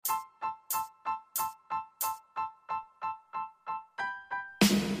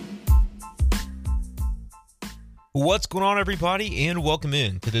What's going on, everybody, and welcome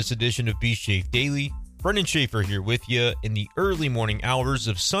in to this edition of B Shafe Daily. Brendan Schaefer here with you in the early morning hours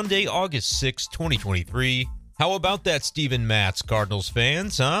of Sunday, August 6, 2023. How about that, Steven Matz, Cardinals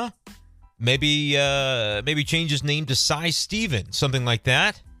fans, huh? Maybe change his name to Cy Steven, something like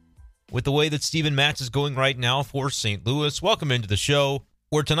that. With the way that Steven Matz is going right now for St. Louis, welcome into the show,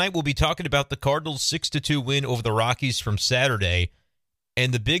 where tonight we'll be talking about the Cardinals' 6-2 win over the Rockies from Saturday.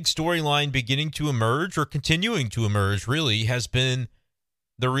 And the big storyline beginning to emerge, or continuing to emerge, really, has been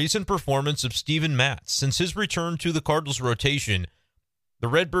the recent performance of Steven Matz. Since his return to the Cardinals rotation, the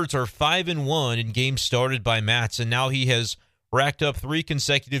Redbirds are 5-1 in games started by Matz, and now he has racked up 3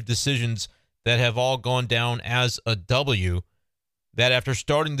 consecutive decisions that have all gone down as a W, that after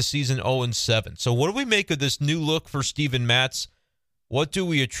starting the season 0-7. So what do we make of this new look for Steven Matz? What do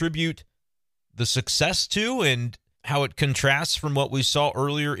we attribute the success to, and how it contrasts from what we saw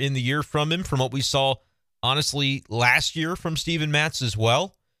earlier in the year from him, from what we saw, honestly, last year from Steven Matz as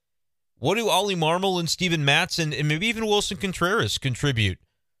well? What do Ollie Marmol and Steven Matz and maybe even Wilson Contreras contribute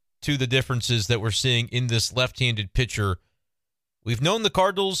to the differences that we're seeing in this left-handed pitcher? We've known the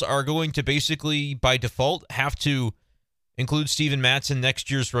Cardinals are going to basically, by default, have to include Steven Matz in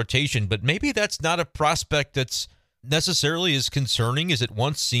next year's rotation, but maybe that's not a prospect that's necessarily as concerning as it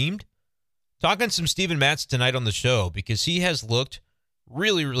once seemed. Talking some Steven Matz tonight on the show because he has looked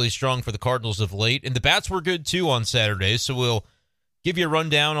really, really strong for the Cardinals of late. And the bats were good, too, on Saturday. So we'll give you a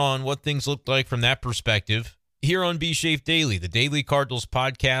rundown on what things looked like from that perspective here on B Shafe Daily, the Daily Cardinals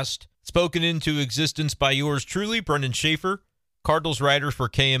podcast, spoken into existence by yours truly, Brendan Schaefer, Cardinals writer for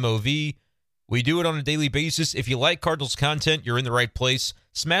KMOV. We do it on a daily basis. If you like Cardinals content, you're in the right place.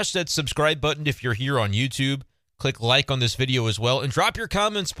 Smash that subscribe button if you're here on YouTube. Click like on this video as well. And drop your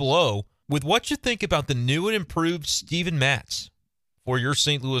comments below with what you think about the new and improved Steven Matz for your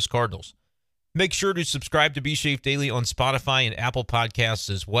St. Louis Cardinals. Make sure to subscribe to B Shafe Daily on Spotify and Apple Podcasts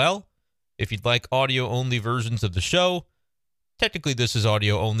as well. If you'd like audio-only versions of the show, technically this is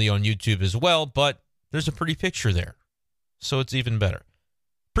audio-only on YouTube as well, but there's a pretty picture there, so it's even better.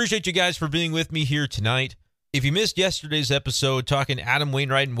 Appreciate you guys for being with me here tonight. If you missed yesterday's episode talking Adam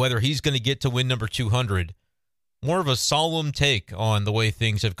Wainwright and whether he's going to get to win number 200, more of a solemn take on the way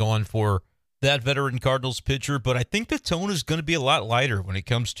things have gone for that veteran Cardinals pitcher, but I think the tone is going to be a lot lighter when it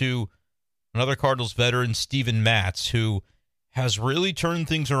comes to another Cardinals veteran, Steven Matz, who has really turned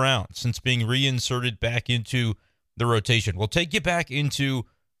things around since being reinserted back into the rotation. We'll take you back into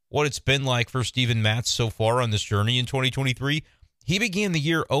what it's been like for Steven Matz so far on this journey in 2023. He began the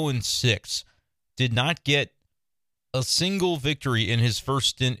year 0-6, did not get a single victory in his first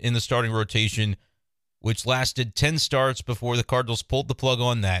stint in the starting rotation, which lasted 10 starts before the Cardinals pulled the plug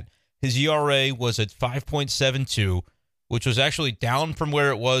on that. His ERA was at 5.72, which was actually down from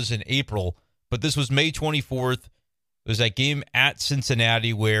where it was in April, but this was May 24th. It was that game at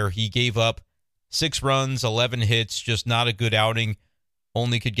Cincinnati where he gave up 6 runs, 11 hits, just not a good outing,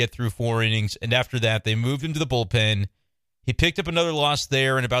 only could get through 4 innings, and after that, they moved him to the bullpen. He picked up another loss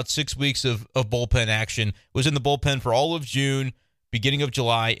there in about 6 weeks of bullpen action, was in the bullpen for all of June, beginning of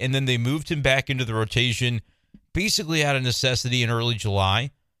July, and then they moved him back into the rotation, basically out of necessity in early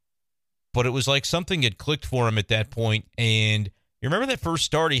July. But it was like something had clicked for him at that point. And you remember that first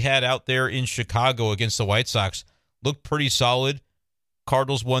start he had out there in Chicago against the White Sox? Looked pretty solid.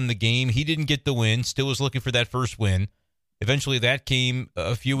 Cardinals won the game. He didn't get the win. Still was looking for that first win. Eventually that came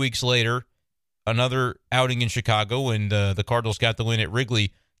a few weeks later. Another outing in Chicago, and the Cardinals got the win at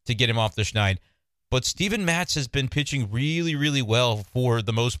Wrigley to get him off the schneid. But Steven Matz has been pitching really, really well for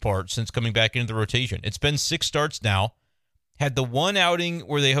the most part since coming back into the rotation. It's been 6 starts now. Had the one outing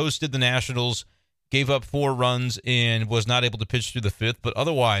where they hosted the Nationals, gave up 4 runs, and was not able to pitch through the 5th. But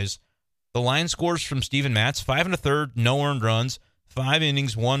otherwise, the line scores from Steven Matz, 5 1/3, no earned runs, 5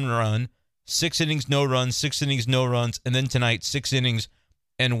 innings, 1 run, 6 innings, no runs, 6 innings, no runs, and then tonight, 6 innings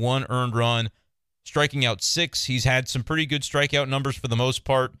and 1 earned run, striking out 6. He's had some pretty good strikeout numbers for the most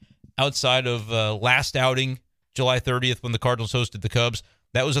part. Outside of last outing, July 30th, when the Cardinals hosted the Cubs.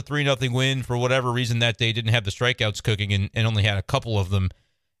 That was a 3-0 win. For whatever reason that day, didn't have the strikeouts cooking and only had a couple of them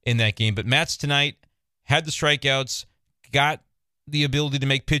in that game. But Matz tonight had the strikeouts, got the ability to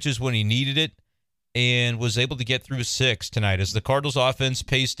make pitches when he needed it, and was able to get through 6 tonight as the Cardinals offense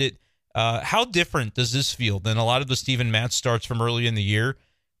paced it. How different does this feel than a lot of the Steven Matz starts from early in the year,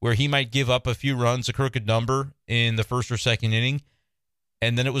 where he might give up a few runs, a crooked number in the first or second inning,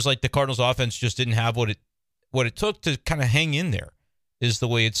 and then it was like the Cardinals offense just didn't have what it took to kind of hang in there, is the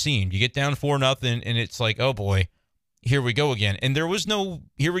way it seemed. You get down 4-0, and it's like, oh boy, here we go again. And there was no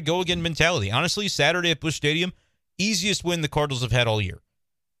here we go again mentality. Honestly, Saturday at Busch Stadium, easiest win the Cardinals have had all year.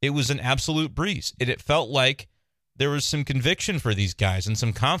 It was an absolute breeze. It felt like there was some conviction for these guys and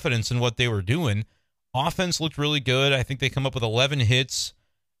some confidence in what they were doing. Offense looked really good. I think they come up with 11 hits.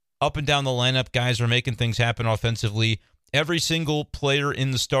 Up and down the lineup, guys are making things happen offensively. Every single player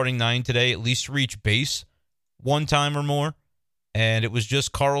in the starting nine today at least reached base one time or more. And it was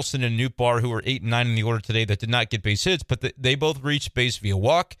just Carlson and Nootbaar, who were 8 and 9 in the order today, that did not get base hits, but they both reached base via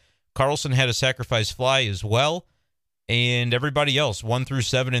walk. Carlson had a sacrifice fly as well. And everybody else, 1 through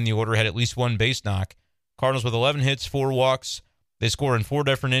 7 in the order, had at least one base knock. Cardinals with 11 hits, 4 walks. They score in 4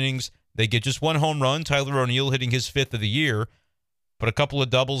 different innings. They get just 1 home run, Tyler O'Neill hitting his 5th of the year. But a couple of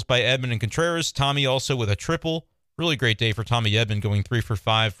doubles by Edman and Contreras. Tommy also with a triple. Really great day for Tommy Edman, going 3 for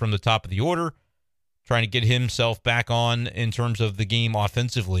 5 from the top of the order, trying to get himself back on in terms of the game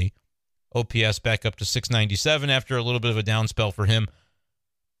offensively. OPS back up to 697 after a little bit of a down spell for him.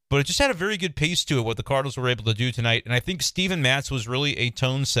 But it just had a very good pace to it, what the Cardinals were able to do tonight. And I think Steven Matz was really a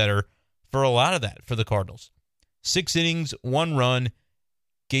tone setter for a lot of that for the Cardinals. 6 innings, 1 run,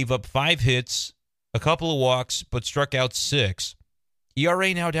 gave up 5 hits, a couple of walks, but struck out 6.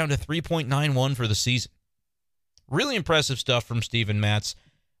 ERA now down to 3.91 for the season. Really impressive stuff from Steven Matz.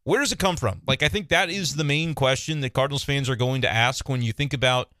 Where does it come from? I think that is the main question that Cardinals fans are going to ask when you think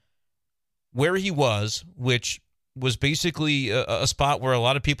about where he was, which was basically a spot where a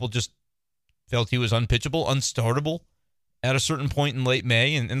lot of people just felt he was unpitchable, unstartable at a certain point in late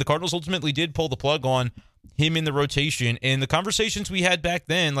May. And the Cardinals ultimately did pull the plug on him in the rotation. And the conversations we had back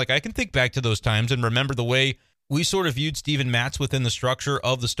then, I can think back to those times and remember the way we sort of viewed Steven Matz within the structure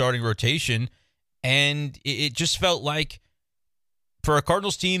of the starting rotation. And it just felt like for a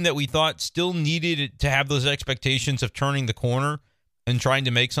Cardinals team that we thought still needed to have those expectations of turning the corner and trying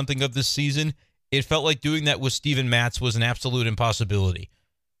to make something of this season, it felt like doing that with Steven Matz was an absolute impossibility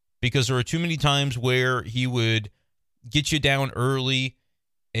because there were too many times where he would get you down early.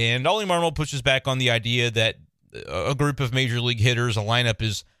 And Ollie Marmol pushes back on the idea that a group of major league hitters, a lineup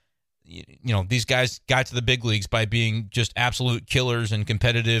is, these guys got to the big leagues by being just absolute killers and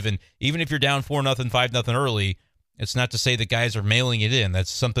competitive. And even if you're down 4-0, 5-0 early, it's not to say that guys are mailing it in.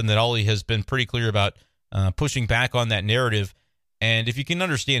 That's something that Ollie has been pretty clear about, pushing back on that narrative. And if you can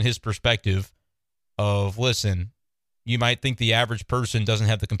understand his perspective of, listen, you might think the average person doesn't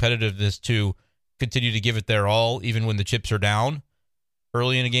have the competitiveness to continue to give it their all, even when the chips are down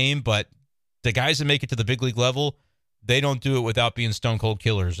early in a game. But the guys that make it to the big league level, they don't do it without being stone cold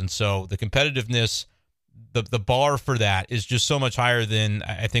killers. And so the competitiveness, the bar for that is just so much higher than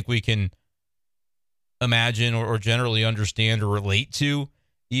I think we can imagine or generally understand or relate to,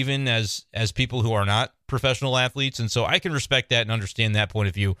 even as people who are not professional athletes. And so I can respect that and understand that point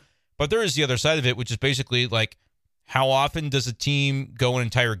of view. But there is the other side of it, which is basically how often does a team go an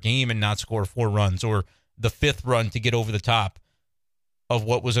entire game and not score 4 runs or the 5th run to get over the top of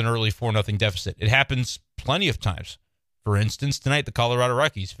what was an early 4-0 deficit? It happens plenty of times. For instance, tonight, the Colorado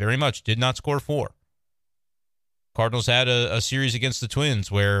Rockies very much did not score 4. Cardinals had a series against the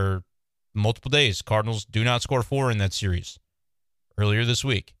Twins where multiple days, Cardinals do not score 4 in that series earlier this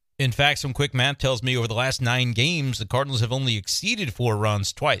week. In fact, some quick math tells me over the last 9 games, the Cardinals have only exceeded 4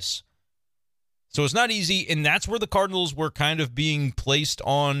 runs twice. So it's not easy, and that's where the Cardinals were kind of being placed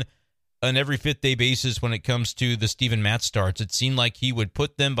on an every 5th day basis when it comes to the Steven Matz starts. It seemed like he would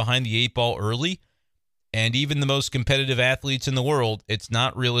put them behind the 8 ball early. And even the most competitive athletes in the world, it's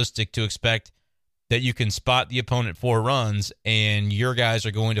not realistic to expect that you can spot the opponent 4 runs and your guys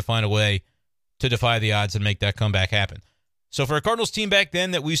are going to find a way to defy the odds and make that comeback happen. So for a Cardinals team back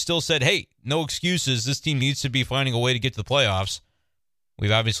then that we still said, hey, no excuses, this team needs to be finding a way to get to the playoffs, we've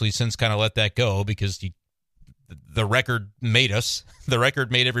obviously since kind of let that go because the record made us. The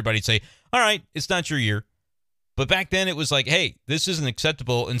record made everybody say, all right, it's not your year. But back then it was like, hey, this isn't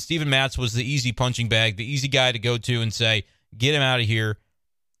acceptable. And Steven Matz was the easy punching bag, the easy guy to go to and say, get him out of here.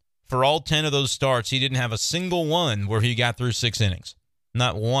 For all 10 of those starts, he didn't have a single one where he got through 6 innings.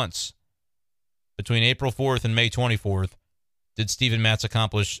 Not once. Between April 4th and May 24th, did Steven Matz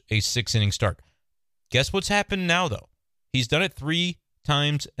accomplish a 6-inning start. Guess what's happened now, though? He's done it 3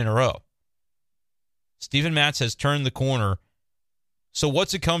 times in a row. Steven Matz has turned the corner. So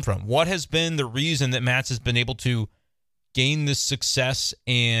what's it come from? What has been the reason that Matz has been able to gain this success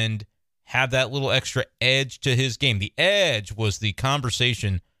and have that little extra edge to his game? The edge was the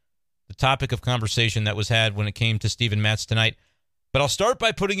conversation, the topic of conversation that was had when it came to Steven Matz tonight. But I'll start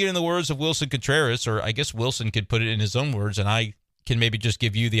by putting it in the words of Wilson Contreras, or I guess Wilson could put it in his own words, and I can maybe just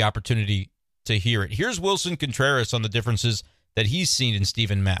give you the opportunity to hear it. Here's Wilson Contreras on the differences that he's seen in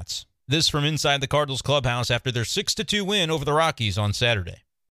Steven Matz. This from inside the Cardinals clubhouse after their 6-2 win over the Rockies on Saturday.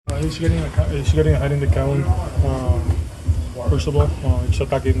 He's getting ahead in the count. First of all, he's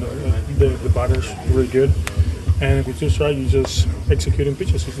attacking the batters really good. And with this strike, he's just executing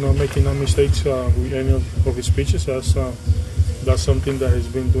pitches. He's not making no mistakes with any of his pitches. That's something that he's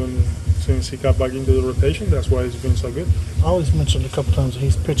been doing since he got back into the rotation. That's why he's been so good. I always mentioned a couple times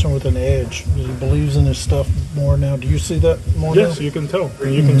he's pitching with an edge. He believes in his stuff more now. Do you see that more now? Yes, you can tell.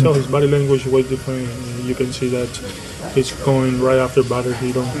 And you can tell his body language is way different. You can see that he's going right after batter.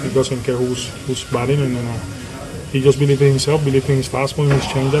 He doesn't care who's batting, and he just believes in himself, believes in his fastball, his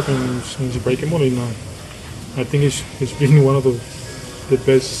changeup, and his breaking ball. And I think he's been one of the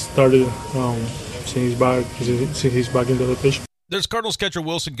best started since he's back in the rotation. There's Cardinals catcher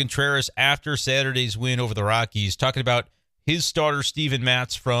Wilson Contreras after Saturday's win over the Rockies, talking about his starter, Steven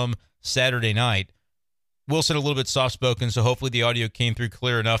Matz, from Saturday night. Wilson a little bit soft-spoken, so hopefully the audio came through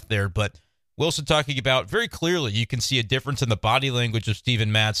clear enough there. But Wilson talking about, very clearly, you can see a difference in the body language of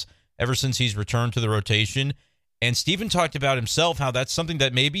Steven Matz ever since he's returned to the rotation. And Steven talked about himself, how that's something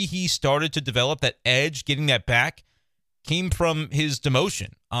that maybe he started to develop, that edge, getting that back, came from his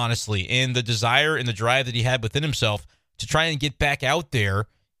demotion, honestly, and the desire and the drive that he had within himself to try and get back out there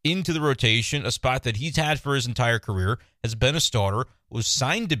into the rotation, a spot that he's had for his entire career, has been a starter, was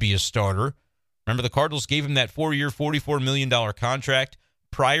signed to be a starter. Remember, the Cardinals gave him that 4-year, $44 million contract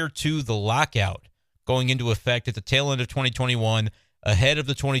prior to the lockout going into effect at the tail end of 2021, ahead of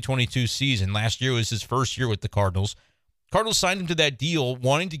the 2022 season. Last year was his first year with the Cardinals. Cardinals signed him to that deal,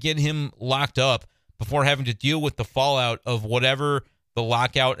 wanting to get him locked up before having to deal with the fallout of whatever the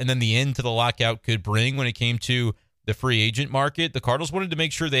lockout and then the end to the lockout could bring when it came to the free agent market. The Cardinals wanted to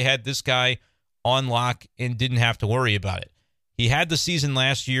make sure they had this guy on lock and didn't have to worry about it. He had the season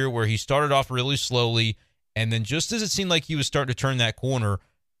last year where he started off really slowly, and then just as it seemed like he was starting to turn that corner,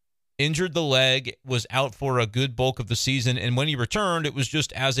 injured the leg, was out for a good bulk of the season, and when he returned, it was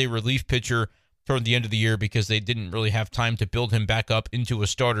just as a relief pitcher toward the end of the year because they didn't really have time to build him back up into a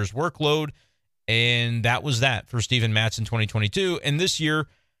starter's workload, and that was that for Steven Matz in 2022. And this year,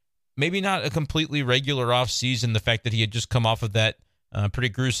 maybe not a completely regular offseason, the fact that he had just come off of that pretty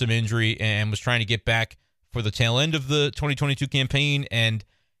gruesome injury and was trying to get back for the tail end of the 2022 campaign, and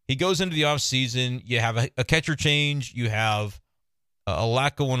he goes into the offseason. You have a catcher change, you have a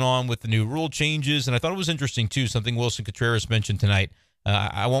lot going on with the new rule changes, and I thought it was interesting, too, something Wilson Contreras mentioned tonight.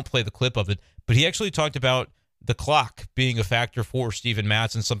 I won't play the clip of it, but he actually talked about the clock being a factor for Steven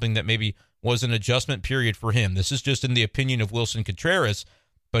Matz and something that maybe was an adjustment period for him. This is just in the opinion of Wilson Contreras,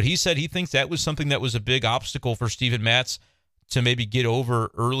 but he said he thinks that was something that was a big obstacle for Steven Matz to maybe get over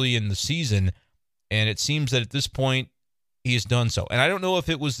early in the season, and it seems that at this point he has done so. And I don't know if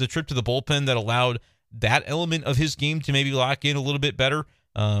it was the trip to the bullpen that allowed that element of his game to maybe lock in a little bit better.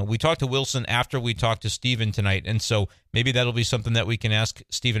 We talked to Wilson after we talked to Steven tonight, and so maybe that'll be something that we can ask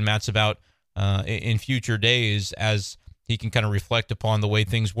Steven Matz about in future days as he can kind of reflect upon the way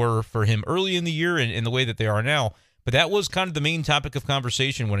things were for him early in the year and the way that they are now. But that was kind of the main topic of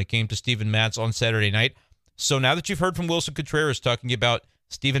conversation when it came to Steven Matz on Saturday night. So now that you've heard from Wilson Contreras talking about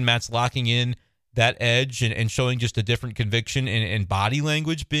Steven Matz locking in that edge and showing just a different conviction and body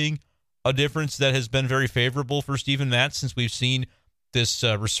language being a difference that has been very favorable for Steven Matz since we've seen this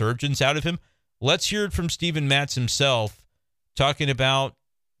resurgence out of him, let's hear it from Steven Matz himself talking about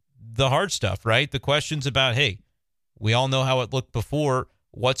the hard stuff, right? The questions about, hey, we all know how it looked before.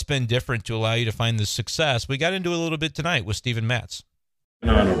 What's been different to allow you to find this success? We got into it a little bit tonight with Steven Matz. On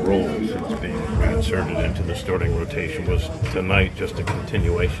a roll since being inserted into the starting rotation. Was tonight just a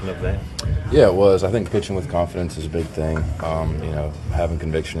continuation of that? Yeah, it was. I think pitching with confidence is a big thing. Having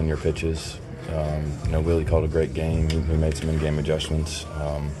conviction in your pitches. Willie called a great game. He made some in-game adjustments,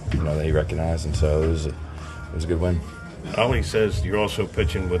 that he recognized, and so it was a good win. Ollie says you're also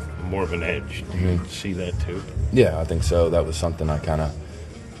pitching with more of an edge. Do you see that too? Yeah, I think so. That was something I kind of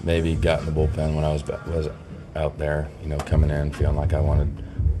maybe got in the bullpen when I was out there, coming in, feeling like I wanted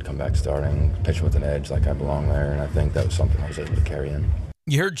to come back starting, pitching with an edge like I belong there, and I think that was something I was able to carry in.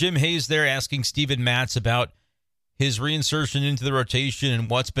 You heard Jim Hayes there asking Steven Matz about his reinsertion into the rotation and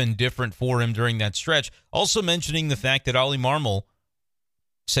what's been different for him during that stretch. Also mentioning the fact that Ollie Marmol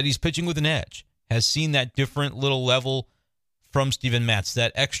said he's pitching with an edge, has seen that different little level from Steven Matz,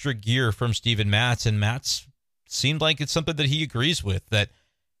 that extra gear from Steven Matz, and Matz seemed like it's something that he agrees with, that,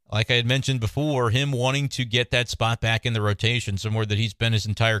 like I had mentioned before, him wanting to get that spot back in the rotation, somewhere that he's been his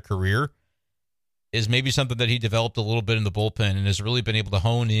entire career, is maybe something that he developed a little bit in the bullpen and has really been able to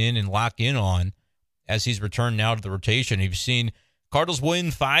hone in and lock in on as he's returned now to the rotation. You've seen Cardinals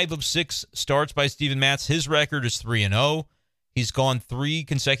win 5 of 6 starts by Steven Matz. His record is 3-0. He's gone 3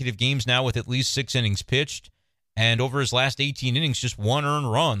 consecutive games now with at least 6 innings pitched. And over his last 18 innings, just 1 earned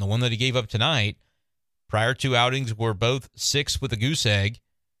run, the one that he gave up tonight. Prior 2 outings were both 6 with a goose egg.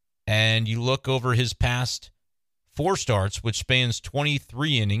 And you look over his past 4 starts, which spans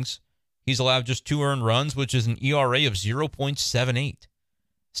 23 innings. He's allowed just 2 earned runs, which is an ERA of 0.78.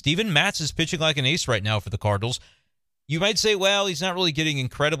 Steven Matz is pitching like an ace right now for the Cardinals. You might say, well, he's not really getting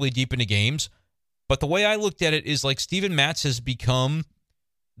incredibly deep into games, but the way I looked at it is like Steven Matz has become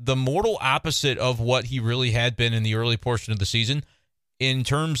the mortal opposite of what he really had been in the early portion of the season in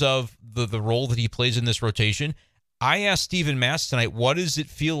terms of the role that he plays in this rotation. I asked Steven Matz tonight, what does it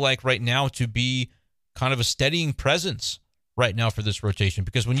feel like right now to be kind of a steadying presence right now for this rotation?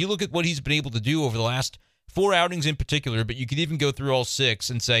 Because when you look at what he's been able to do over the last 4 outings in particular, but you could even go through all 6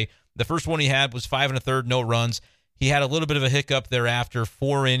 and say the first one he had was 5 1/3, no runs. He had a little bit of a hiccup thereafter,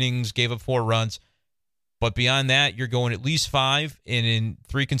 4 innings, gave up 4 runs. But beyond that, you're going at least 5, and in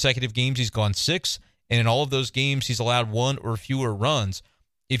 3 consecutive games, he's gone 6. And in all of those games, he's allowed 1 or fewer runs.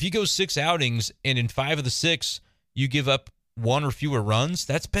 If you go 6 outings, and in 5 of the 6, you give up 1 or fewer runs,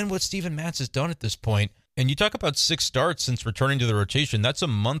 that's been what Steven Matz has done at this point. And you talk about 6 starts since returning to the rotation. That's a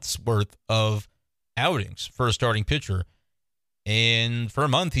month's worth of outings for a starting pitcher. And for a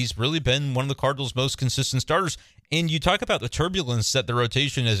month, he's really been one of the Cardinals' most consistent starters. And you talk about the turbulence that the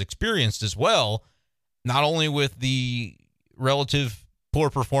rotation has experienced as well, not only with the relative poor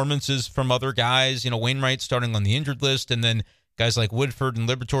performances from other guys, Wainwright starting on the injured list, and then guys like Woodford and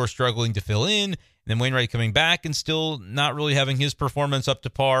Liberatore struggling to fill in, and then Wainwright coming back and still not really having his performance up to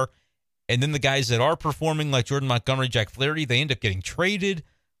par. And then the guys that are performing, like Jordan Montgomery, Jack Flaherty, they end up getting traded.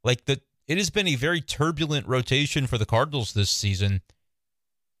 It has been a very turbulent rotation for the Cardinals this season.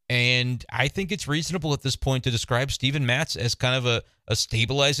 And I think it's reasonable at this point to describe Steven Matz as kind of a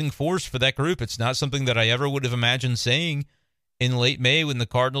stabilizing force for that group. It's not something that I ever would have imagined saying in late May when the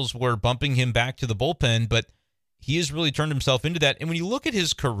Cardinals were bumping him back to the bullpen, but he has really turned himself into that. And when you look at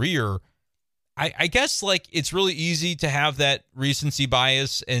his career, I guess it's really easy to have that recency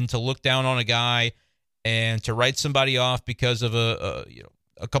bias and to look down on a guy and to write somebody off because of a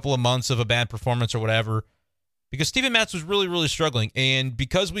couple of months of a bad performance or whatever. Because Steven Matz was really, really struggling. And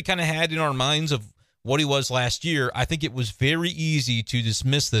because we kind of had in our minds of what he was last year, I think it was very easy to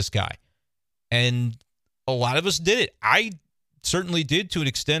dismiss this guy. And a lot of us did it. I certainly did to an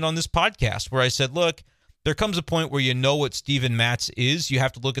extent on this podcast where I said, look, there comes a point where you know what Steven Matz is. You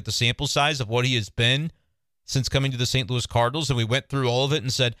have to look at the sample size of what he has been since coming to the St. Louis Cardinals. And we went through all of it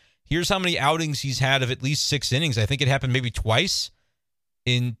and said, here's how many outings he's had of at least 6 innings. I think it happened maybe twice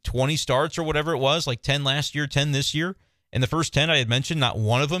in 20 starts or whatever it was, like 10 last year, 10 this year. And the first 10 I had mentioned, not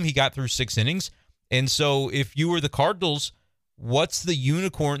one of them he got through 6 innings. And so if you were the Cardinals, what's the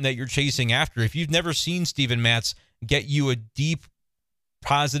unicorn that you're chasing after? If you've never seen Steven Matz get you a deep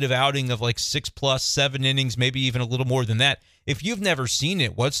positive outing of 6+, 7 innings, maybe even a little more than that, if you've never seen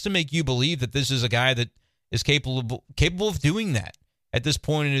it, what's to make you believe that this is a guy that is capable of doing that at this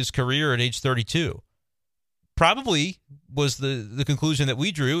point in his career at age 32? Probably was the conclusion that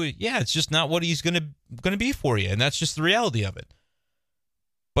we drew. Yeah, it's just not what he's going to be for you, and that's just the reality of it.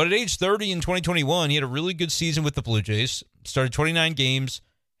 But at age 30 in 2021, he had a really good season with the Blue Jays. Started 29 games,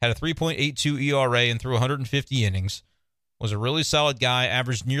 had a 3.82 ERA, and threw 150 innings. Was a really solid guy,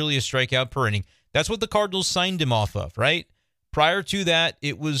 averaged nearly a strikeout per inning. That's what the Cardinals signed him off of, right? Prior to that,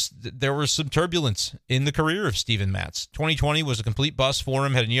 there was some turbulence in the career of Steven Matz. 2020 was a complete bust for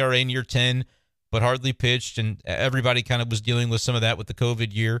him, had an ERA near 10, but hardly pitched, and everybody kind of was dealing with some of that with the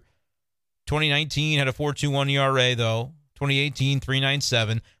COVID year. 2019 had a 4.21 ERA, though. 2018,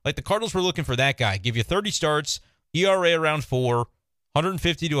 3.97. The Cardinals were looking for that guy. Give you 30 starts, ERA around 4,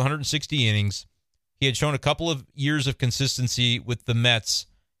 150 to 160 innings. He had shown a couple of years of consistency with the Mets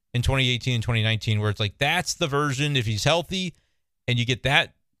in 2018 and 2019, where it's that's the version. If he's healthy and you get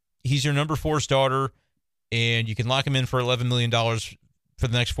that, he's your number 4 starter, and you can lock him in for $11 million for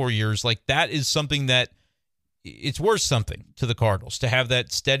the next 4 years. That is something that it's worth something to the Cardinals to have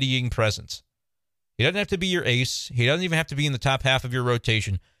that steadying presence. He doesn't have to be your ace. He doesn't even have to be in the top half of your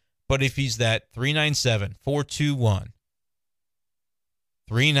rotation. But if he's that 3.97, 4.21,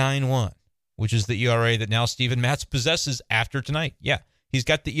 3.91, which is the ERA that now Steven Matz possesses after tonight. Yeah, he's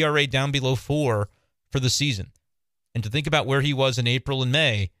got the ERA down below 4 for the season. And to think about where he was in April and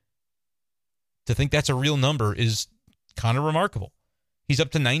May, to think that's a real number is kind of remarkable. He's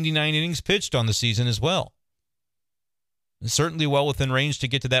up to 99 innings pitched on the season as well. Certainly well within range to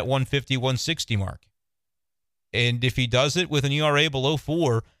get to that 150, 160 mark. And if he does it with an ERA below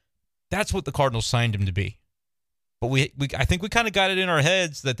 4, that's what the Cardinals signed him to be. But I think we kind of got it in our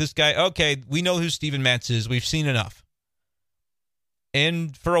heads that this guy, okay, we know who Steven Matz is. We've seen enough.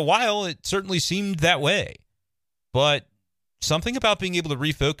 And for a while, it certainly seemed that way. But something about being able to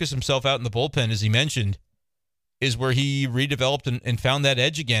refocus himself out in the bullpen, as he mentioned, is where he redeveloped and found that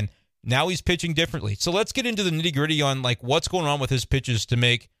edge again. Now he's pitching differently. So let's get into the nitty-gritty on like what's going on with his pitches to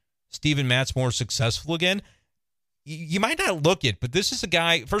make Steven Matz more successful again. You might not look it, but this is a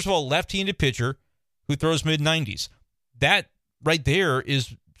guy, first of all, left-handed pitcher who throws mid-90s. That right there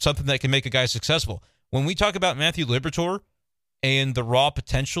is something that can make a guy successful. When we talk about Matthew Liberatore and the raw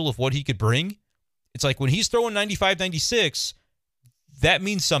potential of what he could bring, it's like when he's throwing 95, 96, that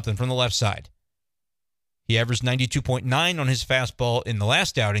means something from the left side. He averaged 92.9 on his fastball in the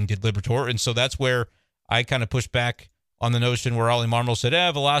last outing, did Liberatore, and so that's where I kind of pushed back on the notion where Ollie Marmol said,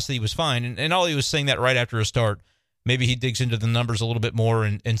 velocity was fine, and Ollie was saying that right after a start. Maybe he digs into the numbers a little bit more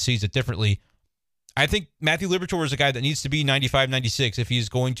and sees it differently. I think Matthew Liberatore is a guy that needs to be 95, 96 if he's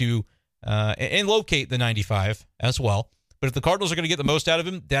going to, and locate the 95 as well. But if the Cardinals are going to get the most out of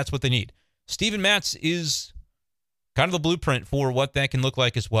him, that's what they need. Steven Matz is kind of the blueprint for what that can look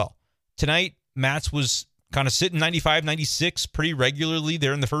like as well. Tonight, Matz was kind of sitting 95, 96 pretty regularly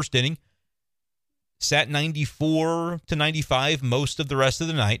there in the first inning. Sat 94 to 95 most of the rest of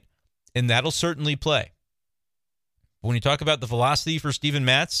the night, and that'll certainly play. When you talk about the velocity for Steven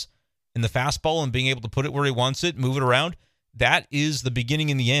Matz and the fastball and being able to put it where he wants it, move it around, that is the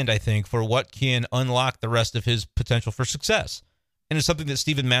beginning and the end, I think, for what can unlock the rest of his potential for success. And it's something that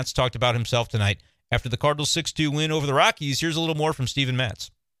Steven Matz talked about himself tonight. After the Cardinals 6-2 win over the Rockies, here's a little more from Steven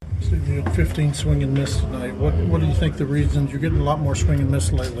Matz. Steve, you had 15 swing and miss tonight. What do you think the reasons? You're getting a lot more swing and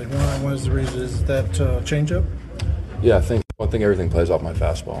miss lately. What is the reason? Is that changeup? Yeah, I think everything plays off my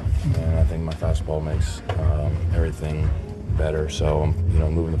fastball, and I think my fastball makes everything better. So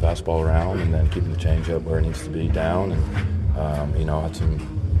I'm moving the fastball around and then keeping the changeup where it needs to be down, and I had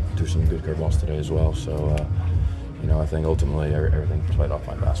do some good curveballs today as well. So I think ultimately everything played off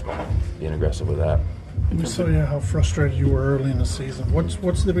my fastball. Being aggressive with that. We saw how frustrated you were early in the season.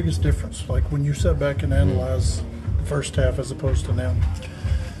 What's the biggest difference? Like when you sat back and analyze the first half as opposed to now?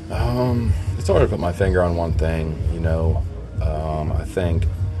 It's hard to put my finger on one thing. I think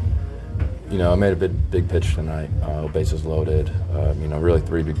I made a big pitch tonight. Bases loaded. Really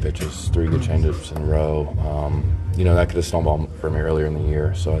 3 big pitches, 3 good changeups in a row. That could have snowballed for me earlier in the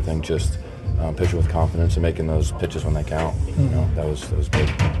year. So I think just pitching with confidence and making those pitches when they count. That was big.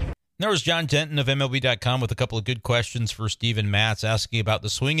 There was John Denton of MLB.com with a couple of good questions for Steven Matz, asking about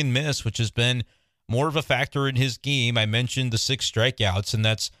the swing and miss, which has been more of a factor in his game. I mentioned the 6 strikeouts, and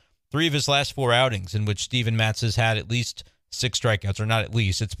that's 3 of his last 4 outings in which Steven Matz has had at least 6 strikeouts, or not at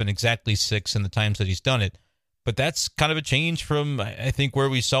least. It's been exactly 6 in the times that he's done it. But that's kind of a change from, I think, where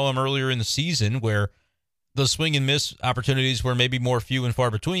we saw him earlier in the season, where the swing and miss opportunities were maybe more few and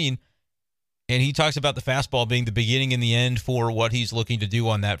far between. And he talks about the fastball being the beginning and the end for what he's looking to do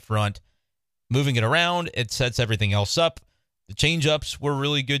on that front. Moving it around, it sets everything else up. The changeups were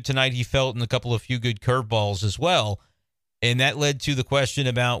really good tonight, he felt, and a couple of few good curveballs as well. And that led to the question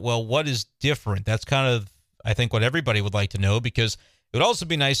about, well, what is different? That's kind of, I think, what everybody would like to know, because it would also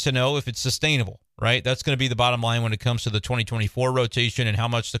be nice to know if it's sustainable, right? That's going to be the bottom line when it comes to the 2024 rotation and how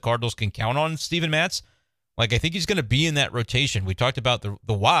much the Cardinals can count on Steven Matz. Like, I think he's going to be in that rotation. We talked about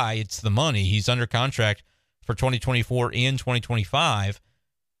the why. It's the money. He's under contract for 2024 and 2025.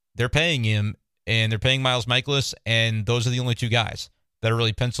 They're paying him, and they're paying Miles Mikolas, and those are the only 2 guys that are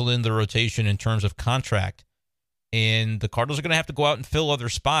really penciled in the rotation in terms of contract. And the Cardinals are going to have to go out and fill other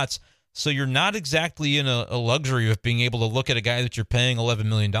spots. So you're not exactly in a luxury of being able to look at a guy that you're paying $11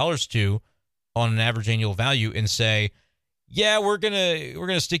 million to on an average annual value and say, yeah, we're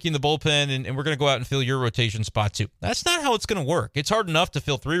gonna stick you in the bullpen and we're gonna go out and fill your rotation spot too. That's not how it's gonna work. It's hard enough to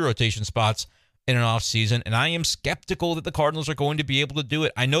fill 3 rotation spots in an offseason, and I am skeptical that the Cardinals are going to be able to do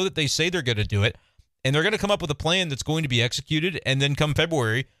it. I know that they say they're going to do it, and they're going to come up with a plan that's going to be executed, and then come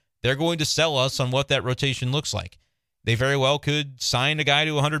February, they're going to sell us on what that rotation looks like. They very well could sign a guy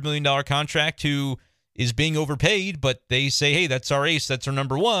to a $100 million contract who is being overpaid, but they say, hey, that's our ace, that's our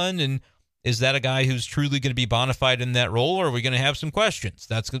number 1, and is that a guy who's truly going to be bona fide in that role, or are we going to have some questions?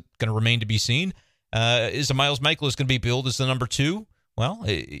 That's going to remain to be seen. Is a Miles Mikolas going to be billed as the number 2? Well,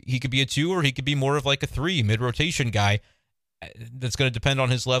 he could be a 2, or he could be more of like a 3, mid-rotation guy. That's going to depend on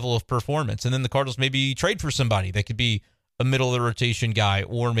his level of performance. And then the Cardinals maybe trade for somebody that could be a middle-of-the-rotation guy,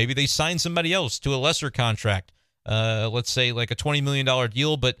 or maybe they sign somebody else to a lesser contract. Let's say like a $20 million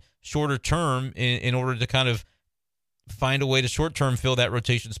deal, but shorter term in order to kind of find a way to short-term fill that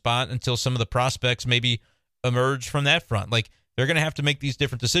rotation spot until some of the prospects maybe emerge from that front. Like, they're going to have to make these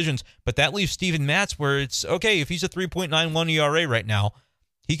different decisions, but that leaves Steven Matz where it's, okay, if he's a 3.91 ERA right now,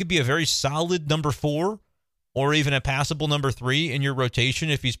 he could be a very solid number 4 or even a passable number 3 in your rotation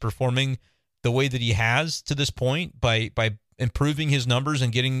if he's performing the way that he has to this point by improving his numbers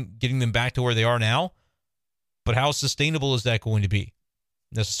and getting them back to where they are now. But how sustainable is that going to be?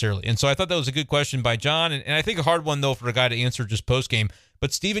 necessarily. And so I thought that was a good question by John, and I think a hard one, though, for a guy to answer just post-game.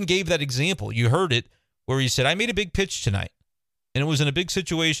 But Steven gave that example. You heard it, where he said, I made a big pitch tonight, and it was in a big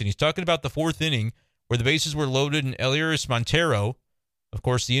situation. He's talking about the fourth inning where the bases were loaded, and Elias Montero, of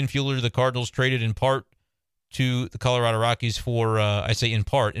course, the infielder the Cardinals traded in part to the Colorado Rockies for, I say in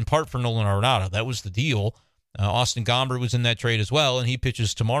part for Nolan Arenado. That was the deal. Austin Gomber was in that trade as well, and he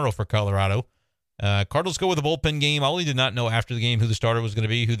pitches tomorrow for Colorado. Cardinals go with a bullpen game. Ollie did not know after the game who the starter was going to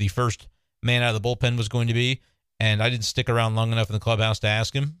be, who the first man out of the bullpen was going to be, and I didn't stick around long enough in the clubhouse to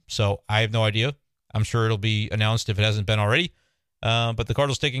ask him, so I have no idea. I'm sure it'll be announced if it hasn't been already. But the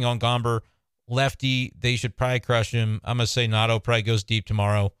Cardinals taking on Gomber, lefty, they should probably crush him. I'm going to say Nato probably goes deep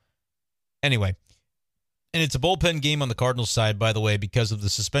tomorrow. Anyway, and it's a bullpen game on the Cardinals side, by the way, because of the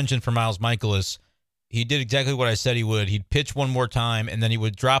suspension for Miles Mikolas. He did exactly what I said he would. He'd pitch one more time, and then he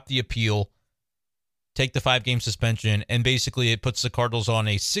would drop the appeal, take the 5-game suspension, and basically it puts the Cardinals on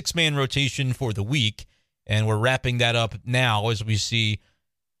a 6-man rotation for the week, and we're wrapping that up now as we see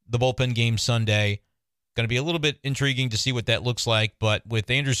the bullpen game Sunday. Going to be a little bit intriguing to see what that looks like, but with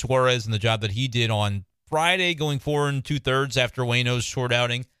Andrew Suarez and the job that he did on Friday, going 4 2/3 after Waino's short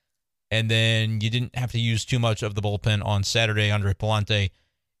outing, and then you didn't have to use too much of the bullpen on Saturday. Andre Palante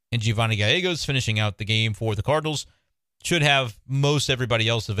and Giovanni Gallegos finishing out the game for the Cardinals. Should have most everybody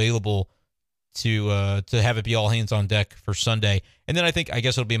else available to have it be all hands on deck for Sunday. And then I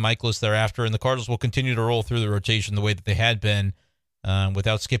guess it'll be Mikolas thereafter, and the Cardinals will continue to roll through the rotation the way that they had been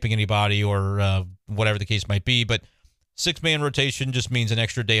without skipping anybody or whatever the case might be. But 6-man rotation just means an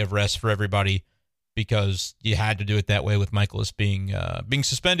extra day of rest for everybody, because you had to do it that way with Mikolas being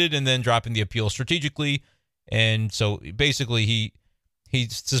suspended and then dropping the appeal strategically. And so basically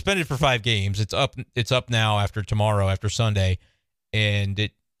he's suspended for 5 games. It's up now after tomorrow, after Sunday, and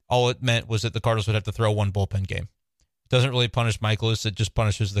all it meant was that the Cardinals would have to throw one bullpen game. It doesn't really punish Mikolas, it just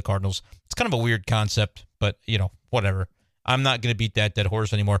punishes the Cardinals. It's kind of a weird concept, but whatever. I'm not going to beat that dead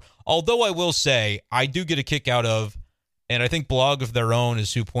horse anymore. Although I will say I do get a kick out of, and I think Blog of Their Own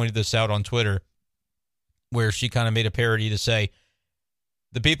is who pointed this out on Twitter, where she kind of made a parody to say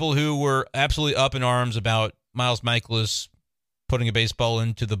the people who were absolutely up in arms about Miles Mikolas putting a baseball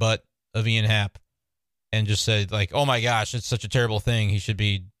into the butt of Ian Happ and just said, like, oh my gosh, it's such a terrible thing, he should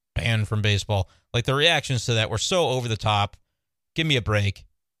be banned from baseball. Like, the reactions to that were so over the top. Give me a break.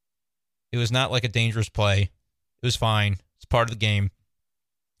 It was not like a dangerous play. It was fine. It's part of the game.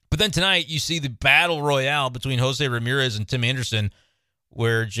 But then tonight you see the battle royale between Jose Ramirez and Tim Anderson,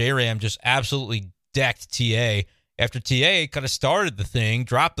 where J-Ram just absolutely decked TA after TA kind of started the thing,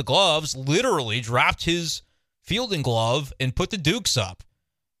 dropped the gloves, literally dropped his fielding glove and put the Dukes up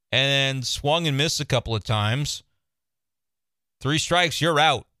and swung and missed a couple of times. 3 strikes, you're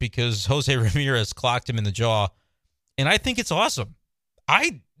out, because Jose Ramirez clocked him in the jaw. And I think it's awesome.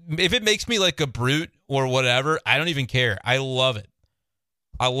 If it makes me like a brute or whatever, I don't even care. I love it.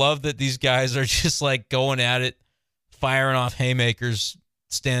 I love that these guys are just like going at it, firing off haymakers,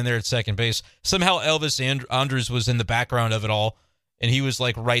 standing there at second base. Somehow Elvis Andrus was in the background of it all, and he was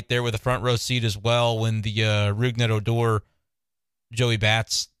like right there with a front row seat as well when the Rougned Odor Joey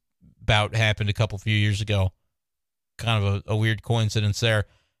Bats bout happened a few years ago. Kind of a weird coincidence there.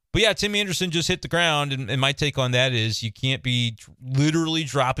 But yeah, Tim Anderson just hit the ground, and my take on that is you can't be literally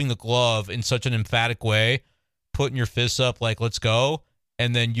dropping the glove in such an emphatic way, putting your fists up like, let's go,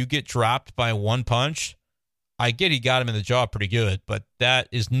 and then you get dropped by one punch. I get he got him in the jaw pretty good, but that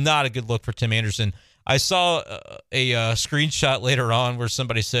is not a good look for Tim Anderson. I saw a screenshot later on where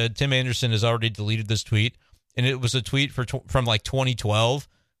somebody said Tim Anderson has already deleted this tweet, and it was a tweet from like 2012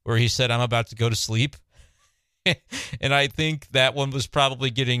 where he said, I'm about to go to sleep. And I think that one was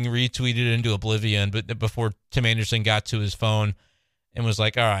probably getting retweeted into oblivion, but before Tim Anderson got to his phone and was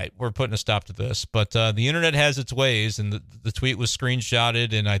like, all right, we're putting a stop to this. But the internet has its ways, and the tweet was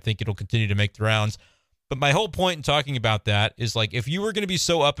screenshotted, and I think it'll continue to make the rounds. But my whole point in talking about that is, like, if you were going to be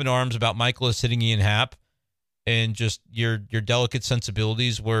so up in arms about Mikolas hitting Ian Happ and just your delicate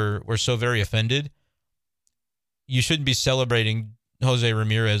sensibilities were so very offended, you shouldn't be celebrating Jose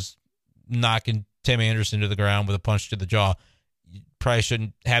Ramirez knocking Tim Anderson to the ground with a punch to the jaw. You probably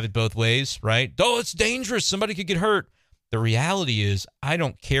shouldn't have it both ways, right? Oh, it's dangerous. Somebody could get hurt. The reality is I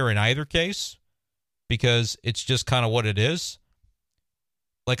don't care in either case, because it's just kind of what it is.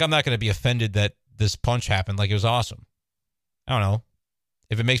 Like, I'm not going to be offended that this punch happened. Like, it was awesome. I don't know.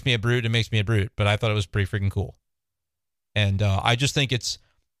 If it makes me a brute, it makes me a brute. But I thought it was pretty freaking cool. And I just think it's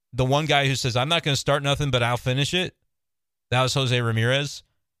the one guy who says, I'm not going to start nothing, but I'll finish it. That was Jose Ramirez.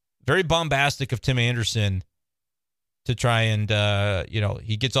 Very bombastic of Tim Anderson to try and,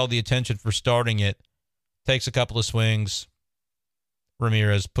 he gets all the attention for starting it, takes a couple of swings,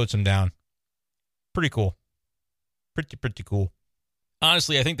 Ramirez puts him down. Pretty cool. Pretty cool.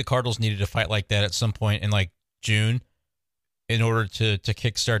 Honestly, I think the Cardinals needed a fight like that at some point in like June in order to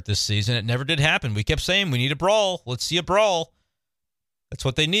kickstart this season. It never did happen. We kept saying we need a brawl. Let's see a brawl. That's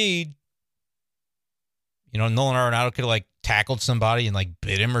what they need. You know, Nolan Arenado could have like tackled somebody and like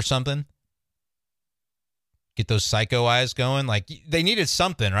bit him or something. Get those psycho eyes going. Like, they needed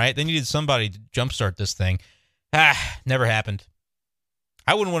something, right? They needed somebody to jumpstart this thing. Never happened.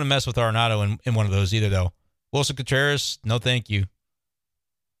 I wouldn't want to mess with Arenado in one of those either, though. Wilson Contreras, no thank you.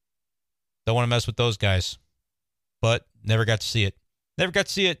 Don't want to mess with those guys. But never got to see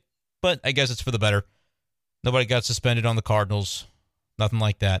it. But I guess it's for the better. Nobody got suspended on the Cardinals. Nothing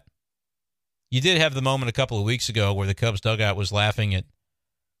like that. You did have the moment a couple of weeks ago where the Cubs dugout was laughing at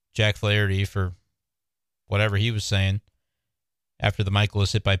Jack Flaherty for whatever he was saying after the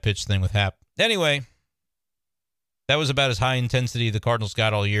Michaelis hit by pitch thing with Happ. Anyway, that was about as high intensity the Cardinals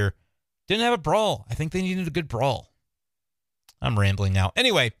got all year. Didn't have a brawl. I think they needed a good brawl. I'm rambling now.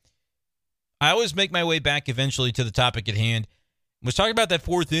 Anyway, I always make my way back eventually to the topic at hand. I was talking about that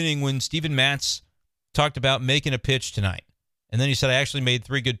fourth inning when Steven Matz talked about making a pitch tonight. And then he said, I actually made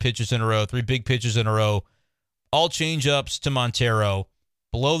 3 good pitches in a row, 3 big pitches in a row, all change-ups to Montero,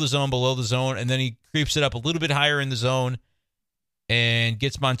 below the zone, and then he creeps it up a little bit higher in the zone and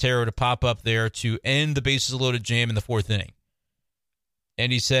gets Montero to pop up there to end the bases-loaded jam in the fourth inning.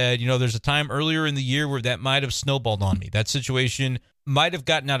 And he said, you know, there's a time earlier in the year where that might have snowballed on me. That situation might have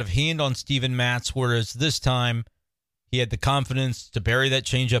gotten out of hand on Steven Matz, whereas this time he had the confidence to bury that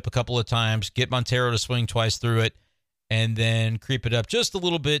changeup a couple of times, get Montero to swing twice through it, and then creep it up just a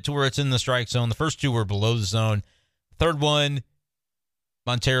little bit to where it's in the strike zone. The first 2 were below the zone. Third one,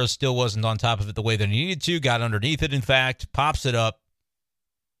 Montero still wasn't on top of it the way that he needed to, got underneath it, in fact, pops it up.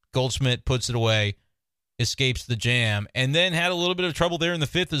 Goldschmidt puts it away, escapes the jam, and then had a little bit of trouble there in the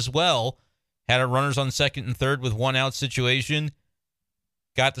 5th as well. Had our runners on 2nd and 3rd with 1-out situation.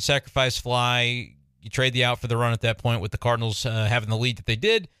 Got the sacrifice fly. You trade the out for the run at that point with the Cardinals having the lead that they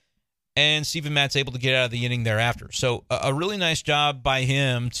did. And Steven Matz able to get out of the inning thereafter. So a really nice job by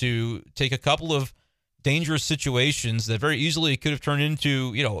him to take a couple of dangerous situations that very easily could have turned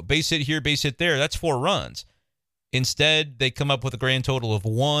into, you know, a base hit here, base hit there. That's 4 runs. Instead, they come up with a grand total of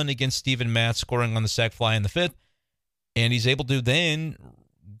 1 against Steven Matz, scoring on the sac fly in the 5th. And he's able to then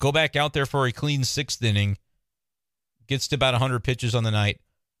go back out there for a clean 6th inning. Gets to about 100 pitches on the night.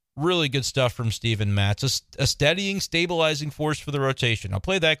 Really good stuff from Steven Matz. A steadying, stabilizing force for the rotation. I'll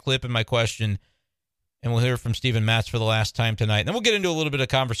play that clip in my question, and we'll hear from Steven Matz for the last time tonight. Then we'll get into a little bit of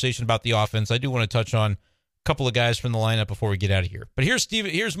conversation about the offense. I do want to touch on a couple of guys from the lineup before we get out of here. But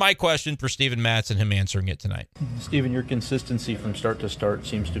here's my question for Steven Matz and him answering it tonight. Steven, your consistency from start to start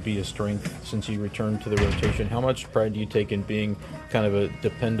seems to be a strength since you returned to the rotation. How much pride do you take in being kind of a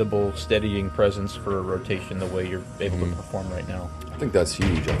dependable, steadying presence for a rotation the way you're able to perform right now? I think that's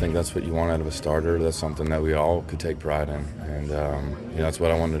huge. I think that's what you want out of a starter. That's something that we all could take pride in. And, you know, that's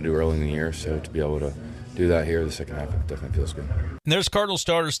what I wanted to do early in the year. So to be able to do that here the second half, it definitely feels good. And there's Cardinals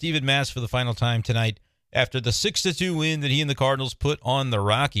starter Steven Matz for the final time tonight after the 6-2 win that he and the Cardinals put on the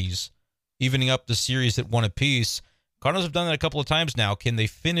Rockies, evening up the series at 1 apiece. Cardinals have done that a couple of times now. Can they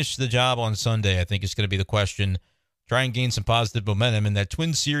finish the job on Sunday? I think is going to be the question. Try and gain some positive momentum. In that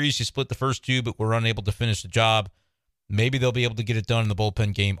Twins series, you split the first 2, but were unable to finish the job. Maybe they'll be able to get it done in the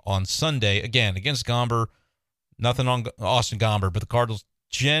bullpen game on Sunday. Again, against Gomber, nothing on Austin Gomber, but the Cardinals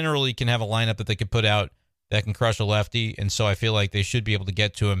generally can have a lineup that they can put out that can crush a lefty, and so I feel like they should be able to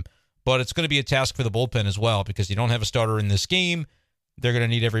get to him. But it's going to be a task for the bullpen as well because you don't have a starter in this game. They're going to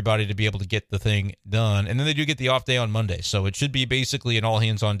need everybody to be able to get the thing done. And then they do get the off day on Monday, so it should be basically an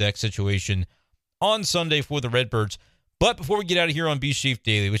all-hands-on-deck situation on Sunday for the Redbirds. But before we get out of here on B Chief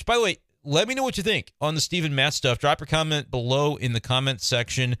Daily, which, by the way, let me know what you think on the Steven Matz stuff. Drop your comment below in the comment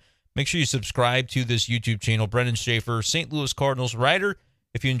section. Make sure you subscribe to this YouTube channel. Brendan Schaefer, St. Louis Cardinals writer.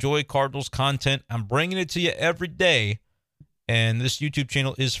 If you enjoy Cardinals content, I'm bringing it to you every day, and this YouTube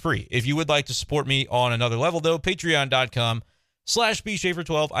channel is free. If you would like to support me on another level, though,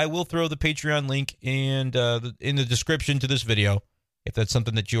 patreon.com/bschaefer12. I will throw the Patreon link in the description to this video if that's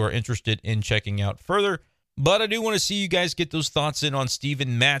something that you are interested in checking out further. But I do want to see you guys get those thoughts in on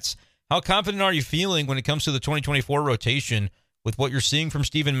Steven Matz. How confident are you feeling when it comes to the 2024 rotation with what you're seeing from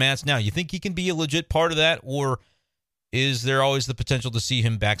Steven Matz now? You think he can be a legit part of that, or is there always the potential to see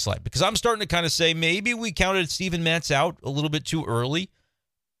him backslide? Because I'm starting to kind of say maybe we counted Steven Matz out a little bit too early.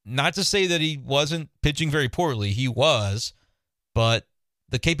 Not to say that he wasn't pitching very poorly. He was, but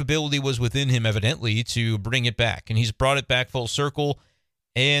the capability was within him evidently to bring it back. And he's brought it back full circle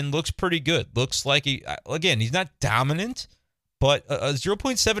and looks pretty good. Looks like, he's not dominant, But a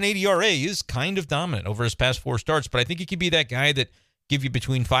 0.78 ERA is kind of dominant over his past 4 starts. But I think he could be that guy that give you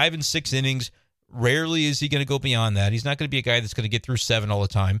between 5 and 6 innings. Rarely is he going to go beyond that. He's not going to be a guy that's going to get through 7 all the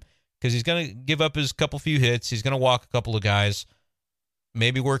time because he's going to give up his few hits. He's going to walk a couple of guys,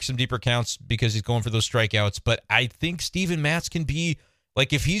 maybe work some deeper counts because he's going for those strikeouts. But I think Steven Matz can be,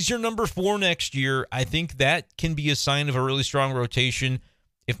 like, if he's your number 4 next year, I think that can be a sign of a really strong rotation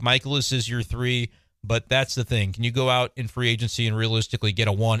if Michaelis is your 3. But that's the thing. Can you go out in free agency and realistically get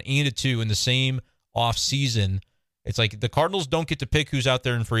a 1 and a 2 in the same off season? It's like the Cardinals don't get to pick who's out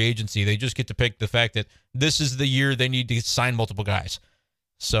there in free agency. They just get to pick the fact that this is the year they need to sign multiple guys.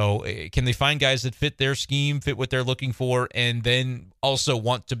 So can they find guys that fit their scheme, fit what they're looking for, and then also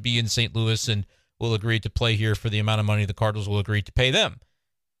want to be in St. Louis and will agree to play here for the amount of money the Cardinals will agree to pay them?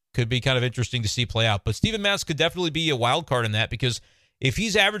 Could be kind of interesting to see play out. But Steven Matz could definitely be a wild card in that because if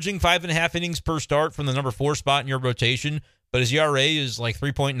he's averaging 5.5 innings per start from the number 4 spot in your rotation, but his ERA is like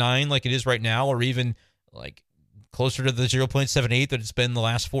 3.9 like it is right now, or even like closer to the 0.78 that it's been the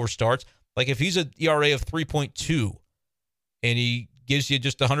last 4 starts, like if he's an ERA of 3.2 and he gives you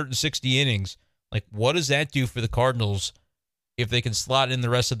just 160 innings, like what does that do for the Cardinals if they can slot in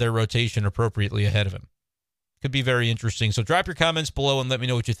the rest of their rotation appropriately ahead of him? Could be very interesting. So drop your comments below and let me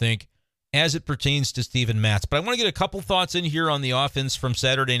know what you think as it pertains to Steven Matz. But I want to get a couple thoughts in here on the offense from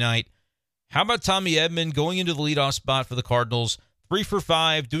Saturday night. How about Tommy Edman going into the leadoff spot for the Cardinals? 3 for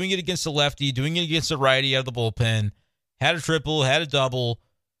 5, doing it against a lefty, doing it against a righty out of the bullpen. Had a triple, had a double.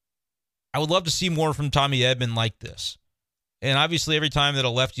 I would love to see more from Tommy Edman like this. And obviously every time that a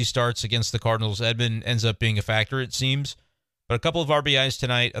lefty starts against the Cardinals, Edman ends up being a factor, it seems. But a couple of RBIs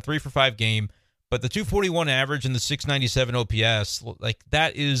tonight, a 3 for 5 game. But the 241 average and the 697 OPS, like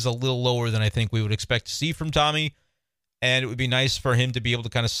that is a little lower than I think we would expect to see from Tommy. And it would be nice for him to be able to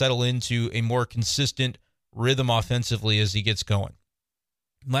kind of settle into a more consistent rhythm offensively as he gets going.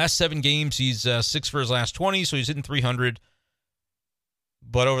 Last 7 games, he's 6 for his last 20, so he's hitting 300.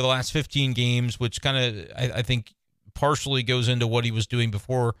 But over the last 15 games, which kind of, I think, partially goes into what he was doing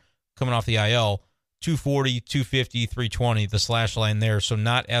before coming off the IL, 240, 250, 320, the slash line there. So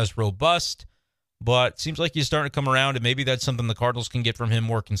not as robust. But seems like he's starting to come around, and maybe that's something the Cardinals can get from him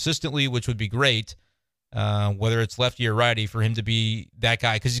more consistently, which would be great, whether it's lefty or righty, for him to be that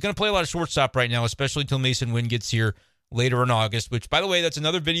guy. Because he's going to play a lot of shortstop right now, especially until Mason Wynn gets here later in August, which, by the way, that's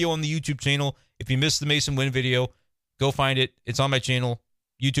another video on the YouTube channel. If you missed the Mason Wynn video, go find it. It's on my channel,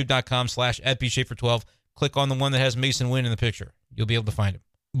 youtube.com/@bshafer12. Click on the one that has Mason Wynn in the picture. You'll be able to find him.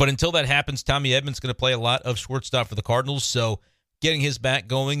 But until that happens, Tommy Edman's going to play a lot of shortstop for the Cardinals, so getting his bat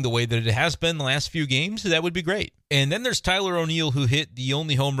going the way that it has been the last few games, that would be great. And then there's Tyler O'Neill, who hit the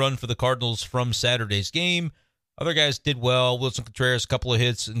only home run for the Cardinals from Saturday's game. Other guys did well. Wilson Contreras, a couple of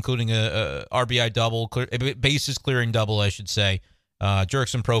hits, including a RBI double, bases clearing double, I should say.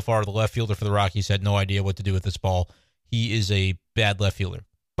 Jurickson Profar, the left fielder for the Rockies, had no idea what to do with this ball. He is a bad left fielder.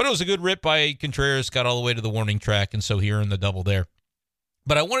 But it was a good rip by Contreras, got all the way to the warning track, and so he earned the double there.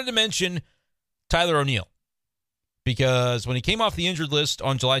 But I wanted to mention Tyler O'Neill, because when he came off the injured list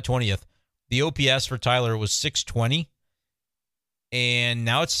on July 20th, the OPS for Tyler was 620, and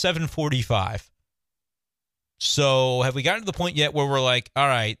now it's 745. So have we gotten to the point yet where we're like, all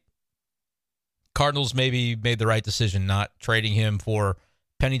right, Cardinals maybe made the right decision not trading him for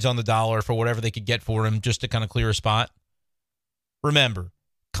pennies on the dollar for whatever they could get for him just to kind of clear a spot? Remember,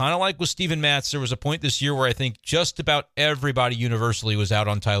 kind of like with Steven Matz, there was a point this year where I think just about everybody universally was out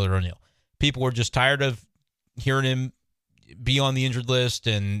on Tyler O'Neill. People were just tired of hearing him be on the injured list,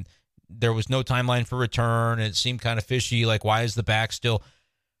 and there was no timeline for return, and it seemed kind of fishy, like why is the back still?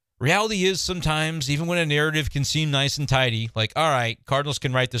 Reality is sometimes, even when a narrative can seem nice and tidy, like, all right, Cardinals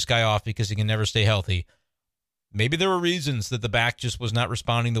can write this guy off because he can never stay healthy. Maybe there were reasons that the back just was not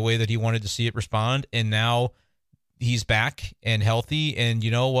responding the way that he wanted to see it respond, and now he's back and healthy, and you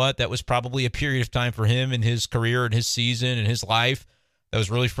know what? That was probably a period of time for him in his career and his season and his life that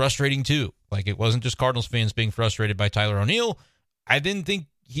was really frustrating too. Like, it wasn't just Cardinals fans being frustrated by Tyler O'Neill. I didn't think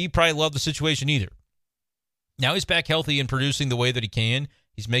he probably loved the situation either. Now he's back healthy and producing the way that he can.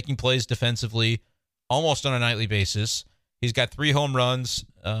 He's making plays defensively almost on a nightly basis. He's got 3 home runs.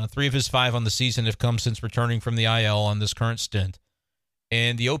 3 of his 5 on the season have come since returning from the IL on this current stint.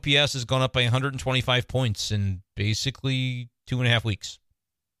 And the OPS has gone up by 125 points in basically 2.5 weeks.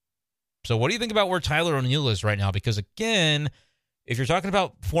 So what do you think about where Tyler O'Neill is right now? Because again, if you're talking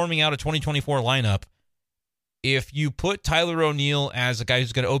about forming out a 2024 lineup, if you put Tyler O'Neill as a guy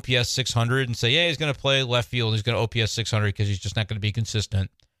who's going to OPS 600 and say, yeah, he's going to play left field, he's going to OPS 600 because he's just not going to be consistent,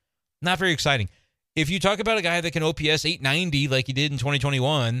 not very exciting. If you talk about a guy that can OPS 890 like he did in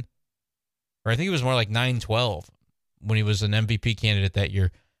 2021, or I think it was more like 912, when he was an MVP candidate that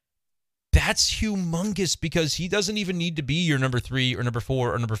year. That's humongous because he doesn't even need to be your number 3 or number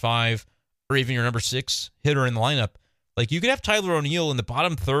 4 or number 5 or even your number 6 hitter in the lineup. Like, you could have Tyler O'Neill in the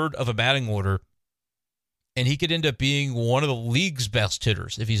bottom third of a batting order, and he could end up being one of the league's best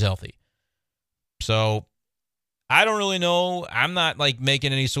hitters if he's healthy. So I don't really know. I'm not like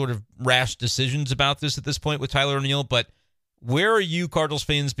making any sort of rash decisions about this at this point with Tyler O'Neill, but where are you Cardinals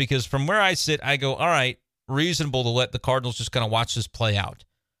fans? Because from where I sit, I go, all right, reasonable to let the Cardinals just kind of watch this play out.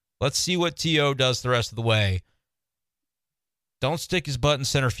 Let's see what T.O. does the rest of the way. Don't stick his butt in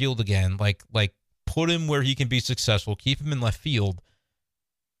center field again. Like put him where he can be successful. Keep him in left field.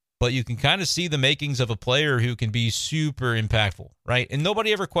 But you can kind of see the makings of a player who can be super impactful, right? And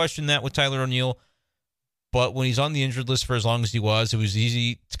nobody ever questioned that with Tyler O'Neill. But when he's on the injured list for as long as he was, it was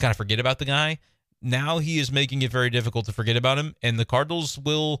easy to kind of forget about the guy. Now he is making it very difficult to forget about him. And the Cardinals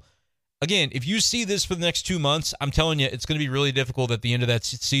will... Again, if you see this for the next 2 months, I'm telling you, it's going to be really difficult at the end of that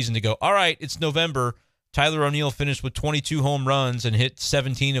season to go, all right, it's November. Tyler O'Neill finished with 22 home runs and hit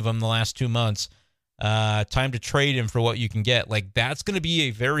 17 of them the last 2 months. Time to trade him for what you can get. Like, that's going to be a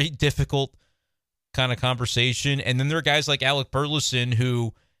very difficult kind of conversation. And then there are guys like Alec Burleson,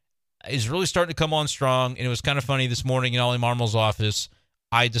 who is really starting to come on strong. And it was kind of funny this morning in Ollie Marmol's office.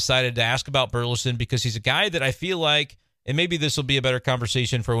 I decided to ask about Burleson because he's a guy that I feel like, and maybe this will be a better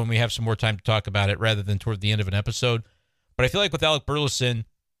conversation for when we have some more time to talk about it rather than toward the end of an episode. But I feel like with Alec Burleson,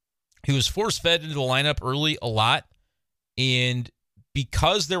 he was force-fed into the lineup early a lot. And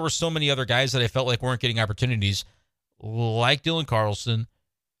because there were so many other guys that I felt like weren't getting opportunities, like Dylan Carlson,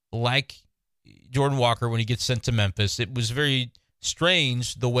 like Jordan Walker when he gets sent to Memphis, it was very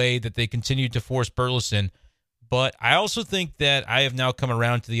strange the way that they continued to force Burleson. But I also think that I have now come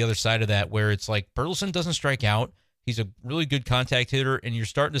around to the other side of that, where it's like Burleson doesn't strike out. He's a really good contact hitter, and you're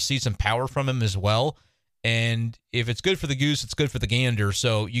starting to see some power from him as well. And if it's good for the goose, it's good for the gander.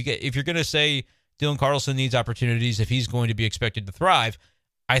 So if you're going to say Dylan Carlson needs opportunities, if he's going to be expected to thrive,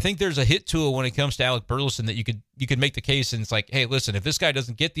 I think there's a hit to it when it comes to Alec Burleson that you could make the case, and it's like, hey, listen, if this guy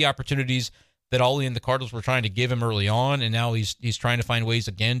doesn't get the opportunities that Ollie and the Cardinals were trying to give him early on, and now he's trying to find ways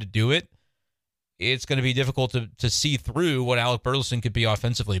again to do it, it's going to be difficult to see through what Alec Burleson could be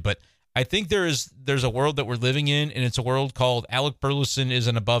offensively. But I think there's a world that we're living in, and it's a world called Alec Burleson is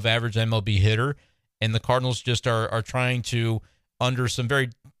an above-average MLB hitter, and the Cardinals just are trying to, under some very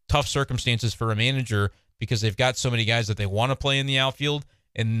tough circumstances for a manager, because they've got so many guys that they want to play in the outfield,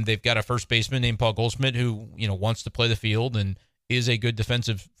 and they've got a first baseman named Paul Goldschmidt who wants to play the field and is a good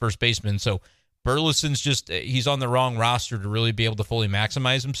defensive first baseman. So Burleson's he's on the wrong roster to really be able to fully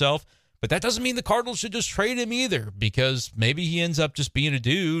maximize himself. But that doesn't mean the Cardinals should just trade him either, because maybe he ends up just being a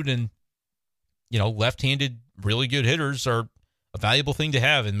dude, and left-handed, really good hitters are a valuable thing to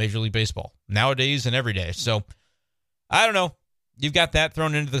have in Major League Baseball nowadays and every day. So, I don't know. You've got that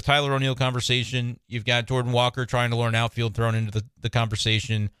thrown into the Tyler O'Neill conversation. You've got Jordan Walker trying to learn outfield thrown into the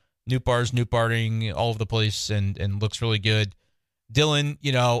conversation. Nootbaar's all over the place and looks really good. Dylan,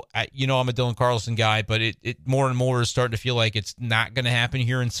 I'm a Dylan Carlson guy, but it more and more is starting to feel like it's not going to happen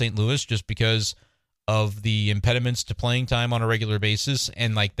here in St. Louis just because of the impediments to playing time on a regular basis.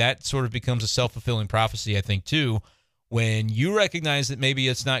 And like that sort of becomes a self-fulfilling prophecy, I think, too, when you recognize that maybe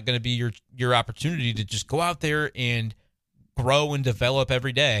it's not going to be your opportunity to just go out there and grow and develop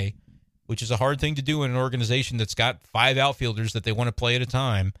every day, which is a hard thing to do in an organization that's got 5 outfielders that they want to play at a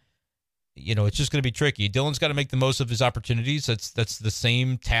time. It's just going to be tricky. Dylan's got to make the most of his opportunities. That's the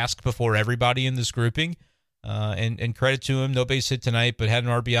same task before everybody in this grouping. And credit to him, no base hit tonight, but had an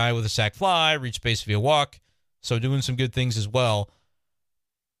RBI with a sac fly, reached base via walk, so doing some good things as well.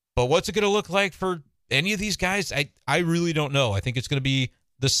 But what's it going to look like for any of these guys? I really don't know. I think it's going to be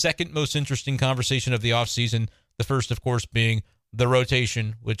the second most interesting conversation of the offseason, the first, of course, being the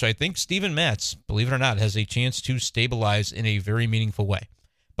rotation, which I think Steven Matz, believe it or not, has a chance to stabilize in a very meaningful way.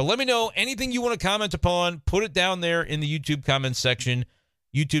 But let me know anything you want to comment upon. Put it down there in the YouTube comments section,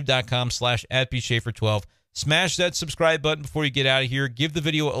 youtube.com/@bschaefer12. Smash that subscribe button before you get out of here. Give the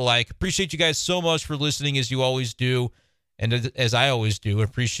video a like. Appreciate you guys so much for listening, as you always do. And as I always do,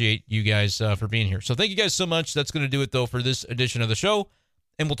 appreciate you guys for being here. So thank you guys so much. That's going to do it, though, for this edition of the show.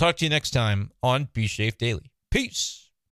 And we'll talk to you next time on Be Shafe Daily. Peace.